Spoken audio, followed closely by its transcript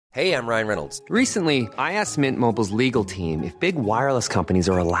Hey, I'm Ryan Reynolds. Recently, I asked Mint Mobile's legal team if big wireless companies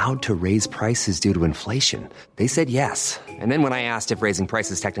are allowed to raise prices due to inflation. They said yes. And then when I asked if raising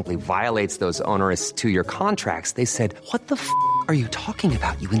prices technically violates those onerous two-year contracts, they said, "What the f*** are you talking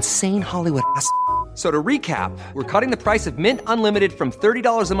about, you insane Hollywood ass?" So to recap, we're cutting the price of Mint Unlimited from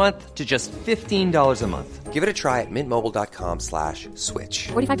 $30 a month to just $15 a month. Give it a try at mintmobile.com/switch.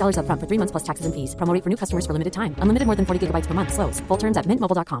 $45 up front for 3 months plus taxes and fees. Promo rate for new customers for limited time. Unlimited more than 40 gigabytes per month. Slows full terms at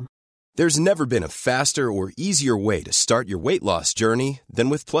mintmobile.com. There's never been a faster or easier way to start your weight loss journey than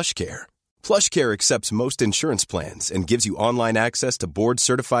with PlushCare. PlushCare accepts most insurance plans and gives you online access to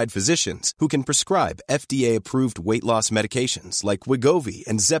board-certified physicians who can prescribe FDA-approved weight loss medications like Wegovy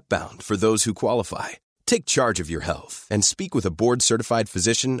and Zepbound for those who qualify. Take charge of your health and speak with a board-certified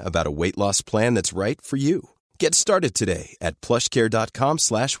physician about a weight loss plan that's right for you. Get started today at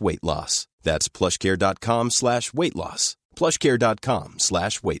plushcare.com/weight loss. That's plushcare.com/weight loss.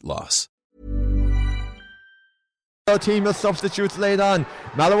 plushcare.com/weight loss. Our team of substitutes laid on.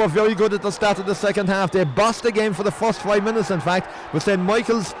 Mallow were very good at the start of the second half. They bossed the game for the first 5 minutes, in fact, but St.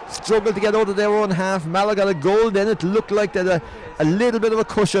 Michael's struggled to get out of their own half. Mallow got a goal, then it looked like they had a little bit of a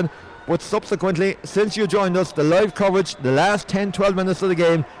cushion. But subsequently, since you joined us, the live coverage, the last 10-12 minutes of the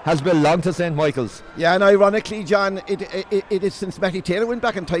game has belonged to St. Michael's. Yeah, and ironically, John, it is since Matty Taylor went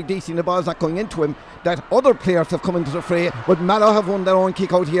back and tied DC and the ball's not going into him, that other players have come into the fray, but Mallow have won their own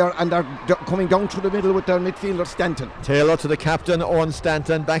kick out here and they're coming down through the middle with their midfielder Stanton. Taylor to the captain, Owen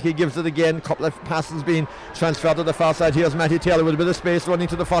Stanton. Back he gives it again. Couple of passes being transferred to the far side. Here's Matty Taylor with a bit of space running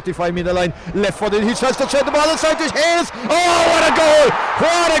to the 45-metre line. Left footed. He tries to thread the ball inside to Hayes. Oh, what a goal!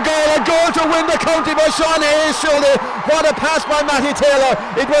 What a goal! A goal to win the county by Sean Hayes, surely. What a pass by Matty Taylor.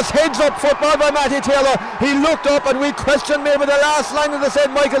 It was heads-up football by Matty Taylor. He looked up and we questioned maybe the last line of the St.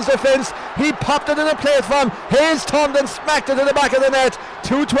 Michael's defence. He popped it in a plate from Hayes, turned and smacked it in the back of the net.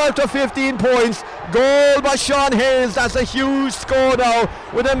 2-12 to 15 points. Goal by Sean Hayes. That's a huge score now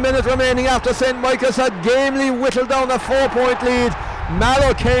with a minute remaining after St. Michael's had gamely whittled down a 4-point lead.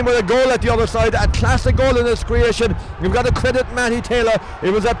 Mallow came with a goal at the other side, a classic goal in its creation. You've got to credit Matty Taylor.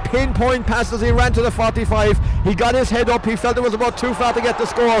 It was a pinpoint pass as he ran to the 45. He got his head up, he felt it was about too far to get the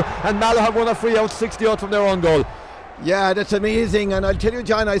score, and Mallow have won a free out 60 out from their own goal. Yeah, that's amazing, and I'll tell you,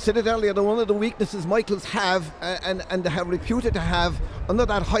 John, I said it earlier, that one of the weaknesses Michaels have and they have reputed to have under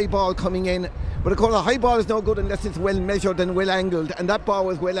that high ball coming in, but of course a high ball is no good unless it's well measured and well angled, and that ball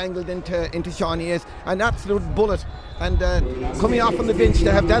was well angled into Sean Hayes, an absolute bullet, and coming off on the bench,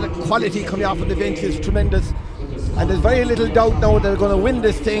 to have that quality coming off on the bench is tremendous. And there's very little doubt now they're going to win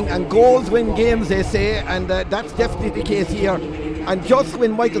this thing, and goals win games, they say, and that's definitely the case here. And just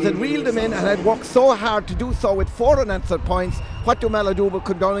when Michaels had reeled them in and had worked so hard to do so with 4 unanswered points, what do Mallow do but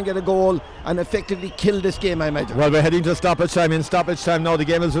come down and get a goal and effectively kill this game, I imagine? Well, we're heading to stoppage time. In stoppage time now, the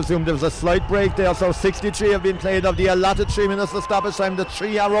game is resumed. There was a slight break there, so 63 have been played of the allotted 3 minutes of stoppage time. The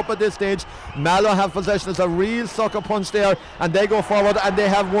 3 are up at this stage. Mallow have possession. It's a real sucker punch there, and they go forward and they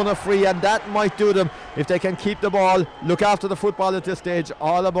have won a free, and that might do them if they can keep the ball, look after the football at this stage.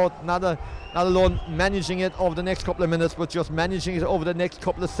 All about not alone managing it over the next couple of minutes, but just managing it over the next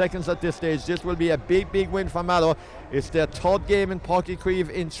couple of seconds at this stage. This will be a big win for Mallow. It's their third game in Páirc Uí Chaoimh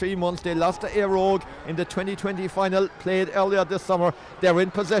in 3 months. They lost to Éire in the 2020 final, played earlier this summer. They're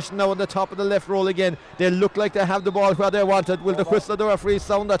in possession now on the top of the left roll again. They look like they have the ball where they want it. Will the whistle of the referee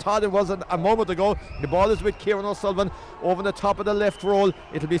sound? I thought it was a moment ago. The ball is with Kieran O'Sullivan over the top of the left roll.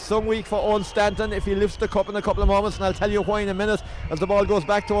 It'll be some week for Owen Stanton if he lifts the cup in a couple of moments, and I'll tell you why in a minute as the ball goes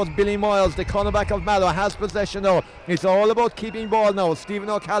back towards Billy Miles. The cornerback of Mallow has possession now. It's all about keeping ball now. Stephen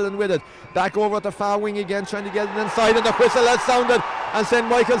O'Callaghan with it. Back over at the far wing again, trying to get it inside, and the whistle has sounded, and St.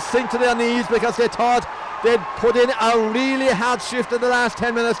 Michael's sink to their knees because they thought they'd put in a really hard shift in the last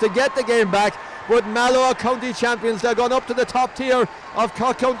 10 minutes to get the game back. But Mallow are county champions. They're going up to the top tier of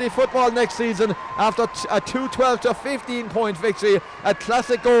Cork County football next season after a 2-12 to 15 point victory. A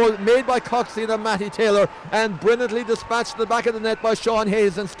classic goal made by Coxie and Matty Taylor, and brilliantly dispatched to the back of the net by Sean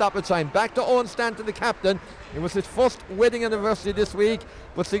Hayes in stoppage time. Back to Owen Stanton, the captain. It was his first wedding anniversary this week,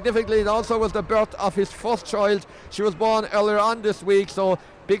 but significantly it also was the birth of his first child. She was born earlier on this week, so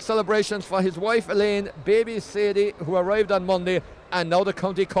big celebrations for his wife Elaine, baby Sadie, who arrived on Monday, and now the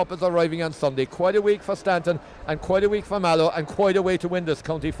County Cup is arriving on Sunday. Quite a week for Stanton, and quite a week for Mallow, and quite a way to win this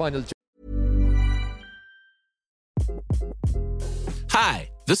county final. Hi,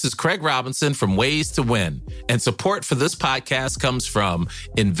 this is Craig Robinson from Ways to Win, and support for this podcast comes from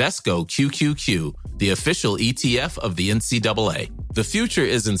Invesco QQQ, the official ETF of the NCAA. The future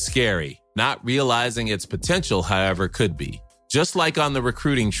isn't scary. Not realizing its potential, however, could be. Just like on the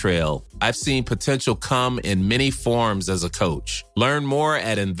recruiting trail, I've seen potential come in many forms as a coach. Learn more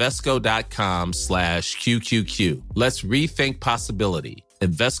at Invesco.com/QQQ. Let's rethink possibility.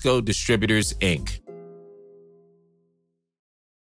 Invesco Distributors, Inc.